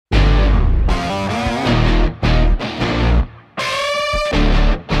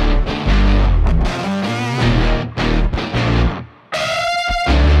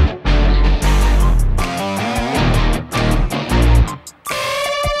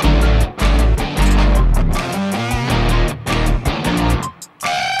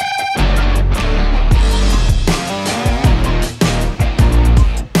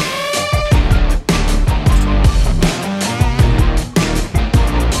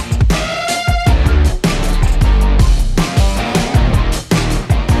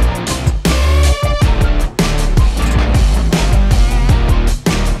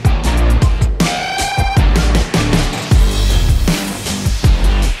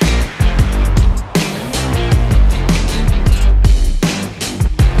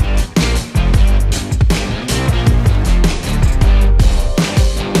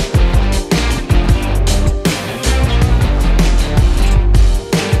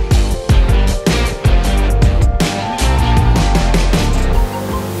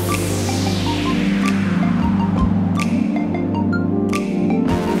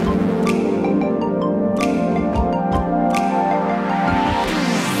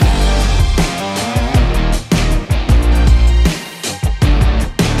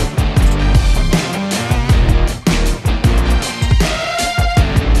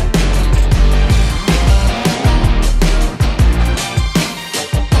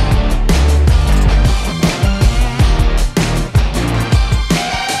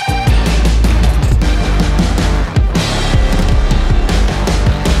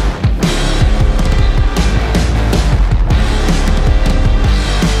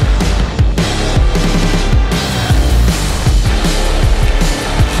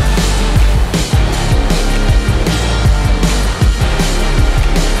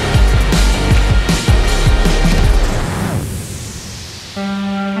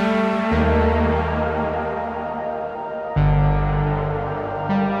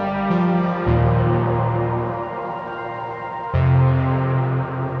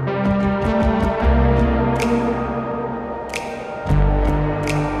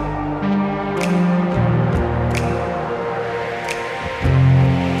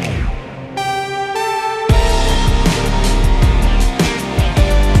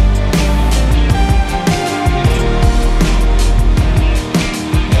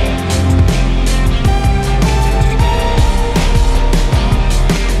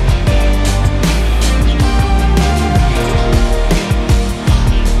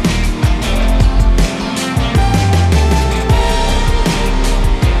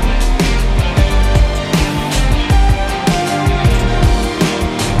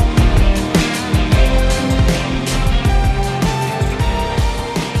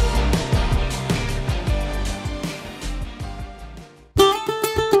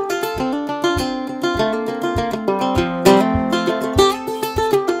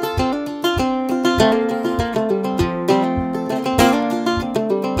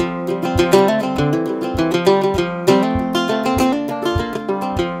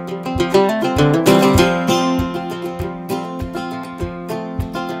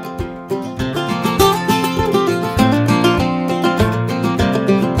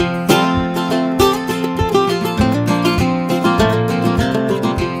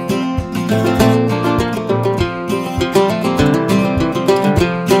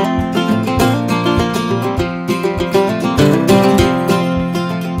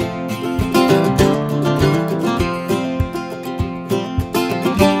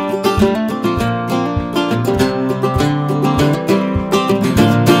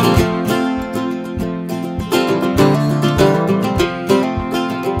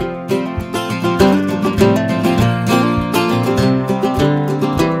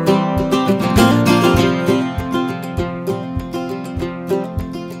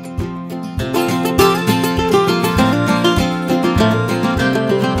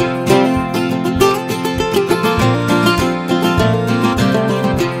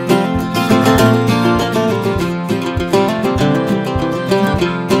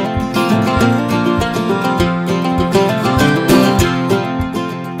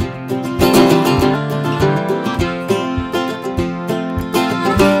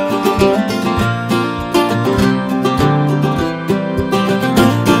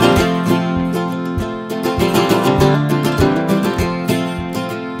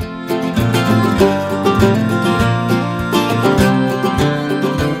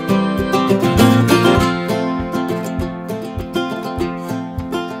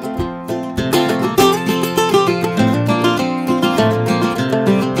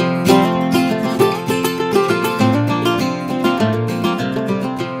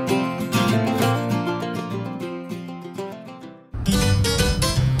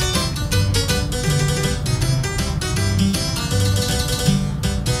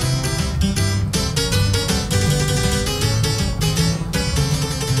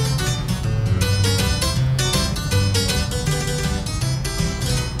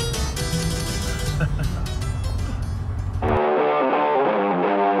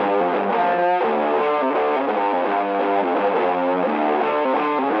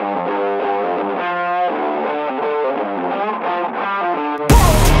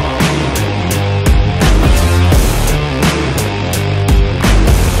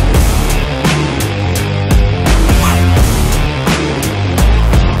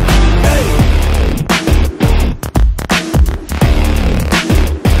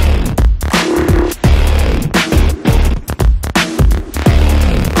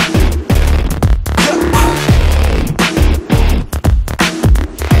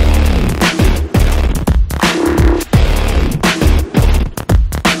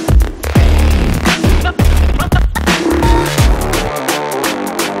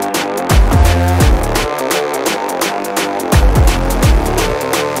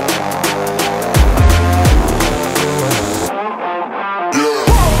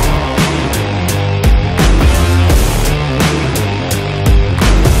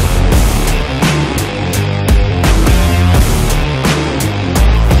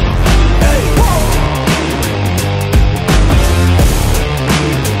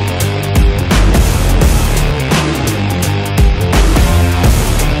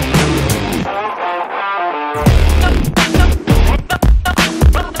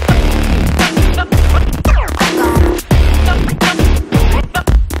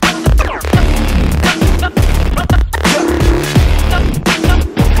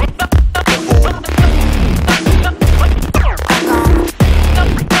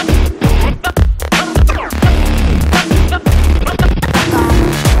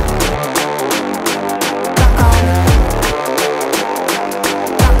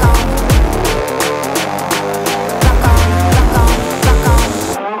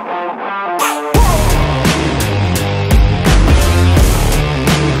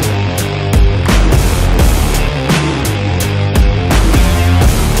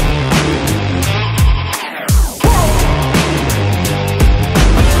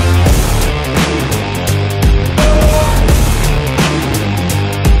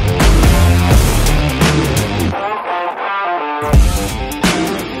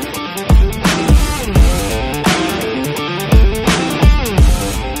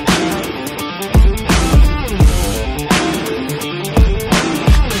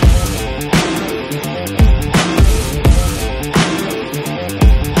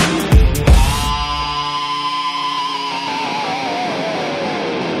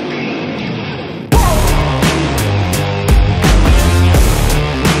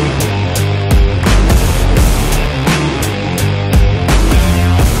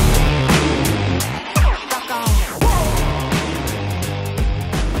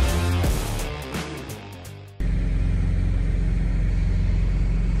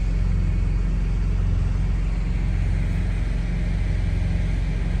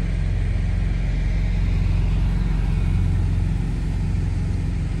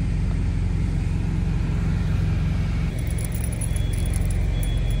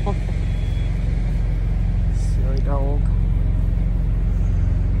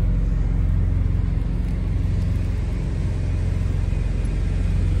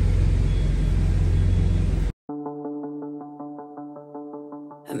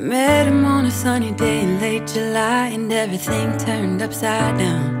Met him on a sunny day in late July, and everything turned upside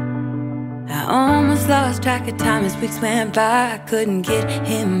down. I almost lost track of time as weeks went by. I couldn't get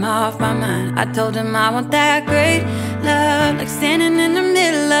him off my mind. I told him I want that great love, like standing in the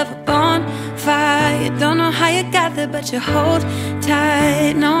middle of a bonfire. You don't know how you got there, but you hold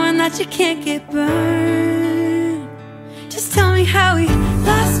tight, knowing that you can't get burned. Just tell me how we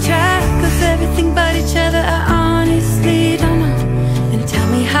lost track of everything but each other. I honestly don't know. And tell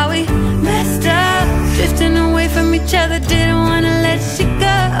me how we messed up, drifting away from each other. Didn't wanna let you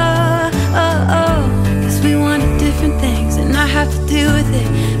go, cause we wanted different things, and I have to deal with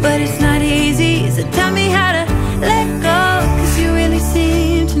it, but it's not easy. So tell me how to let go, cause you really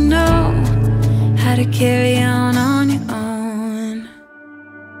seem to know how to carry on your own.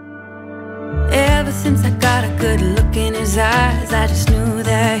 Ever since I got a good look in his eyes, I just knew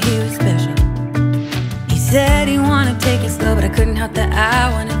that he was special. He said he wanted to take it slow, but I couldn't help that I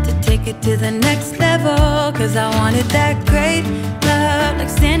wanted to take it to the next level. Cause I wanted that great love, like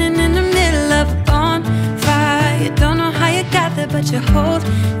standing in the middle of a bonfire. You don't know how you got there, but you hold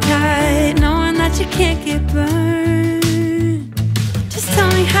tight, knowing that you can't get burned. Just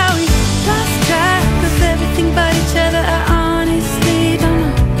tell me how we lost track of everything but each other. I honestly don't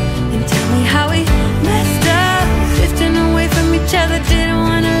know. And tell me how we messed up, drifting away from each other. Didn't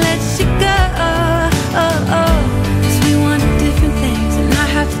wanna let you go, cause we wanted different things, and I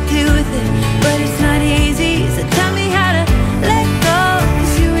have to deal with it, but it's not easy. So tell me how to let go,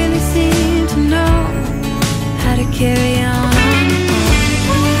 cause you really seem to know how to carry on.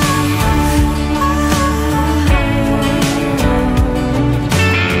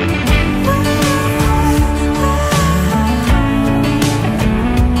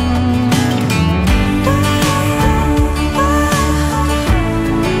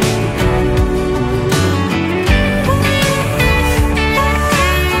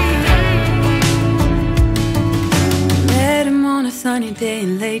 Sunny day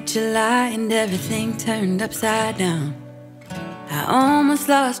in late July, and everything turned upside down. I almost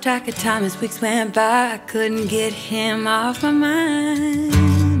lost track of time as weeks went by. I couldn't get him off my mind.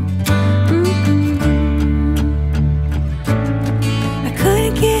 I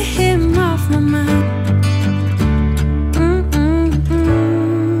couldn't get him off my mind.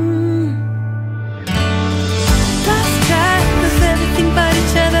 Lost track of everything but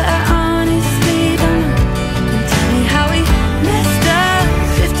each other. I honestly don't know. And tell me how we messed up,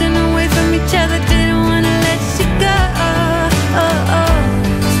 drifting away from each other. Didn't wanna let you go,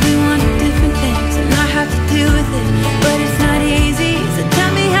 cause we wanted different things, and I have to deal with it, but it's not easy. So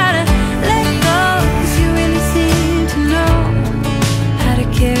tell me how to let go, cause you really seem to know how to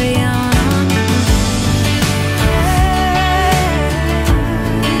carry on.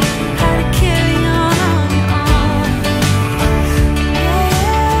 How to carry on.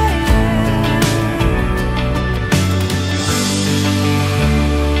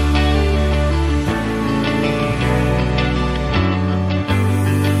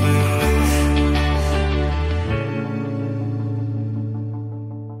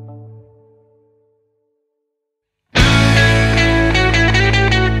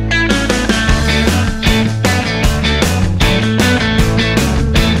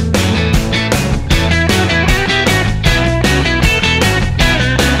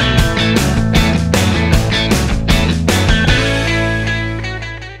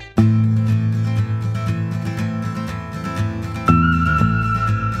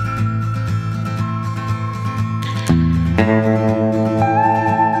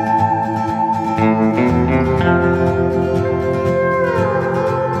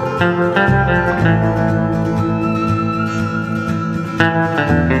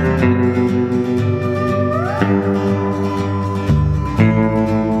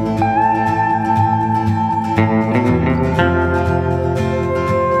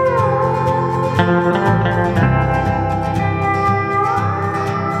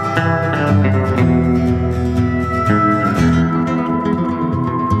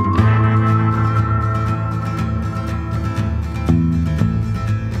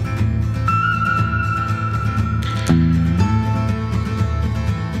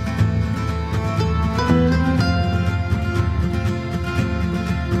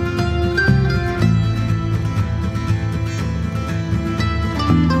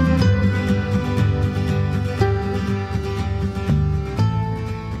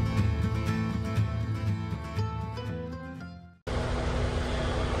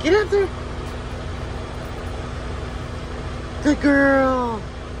 Get up there. Good girl.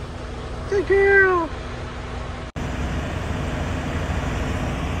 Good girl.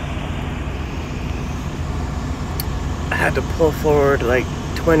 I had to pull forward like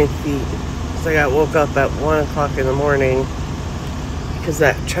 20 feet. So I got woke up at 1 o'clock in the morning because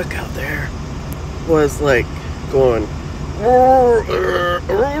that truck out there was like going.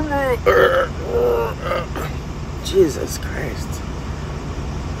 Jesus Christ.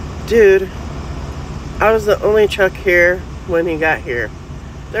 Dude, I was the only truck here when he got here.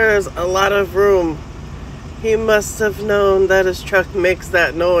 There's a lot of room. He must have known that his truck makes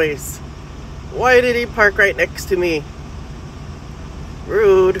that noise. Why did he park right next to me?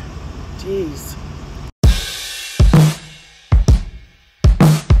 Rude. Jeez.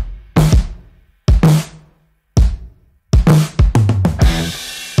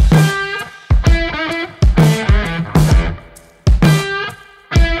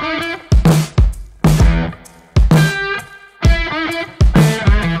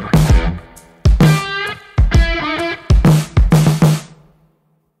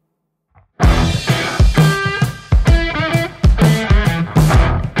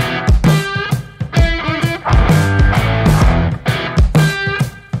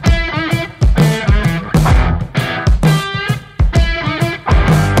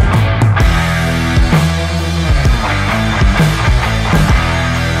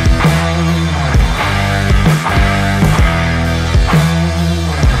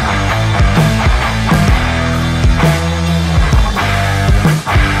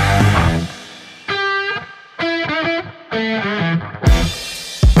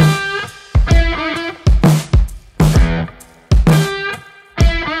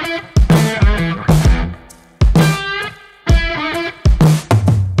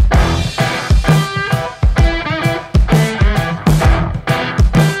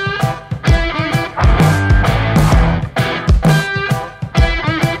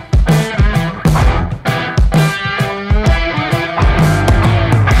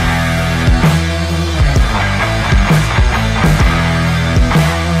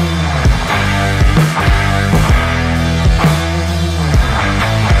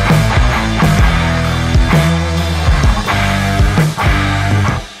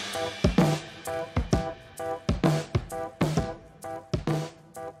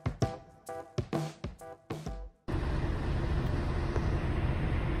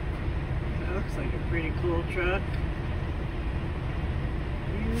 Looks like a pretty cool truck.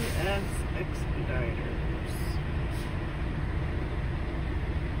 U.S. Expeditors.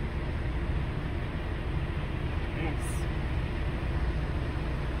 Nice.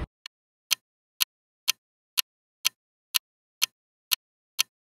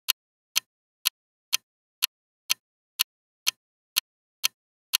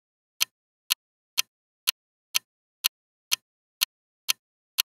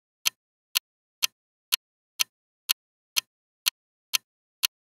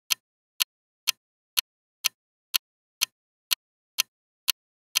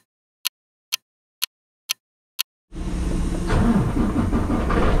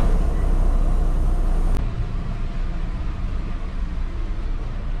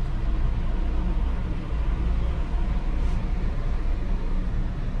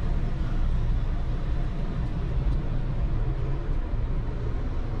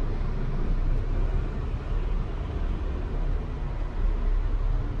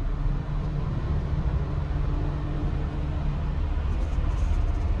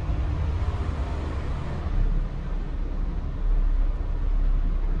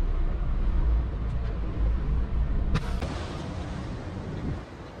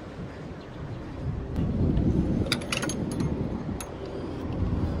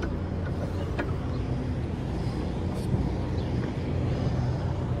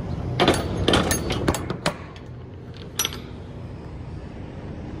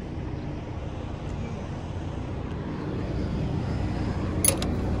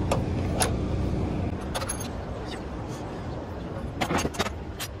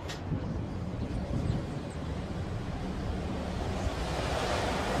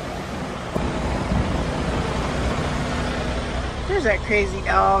 There's that crazy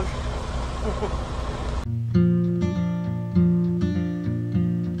dog.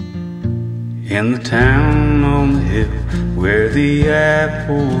 In the town on the hill where the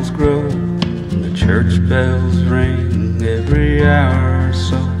apples grow and the church bells ring every hour or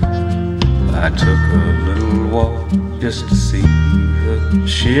so, I took a little walk just to see the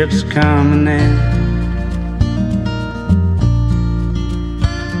ships coming in.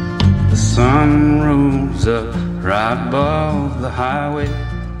 The sun rose up right above the highway,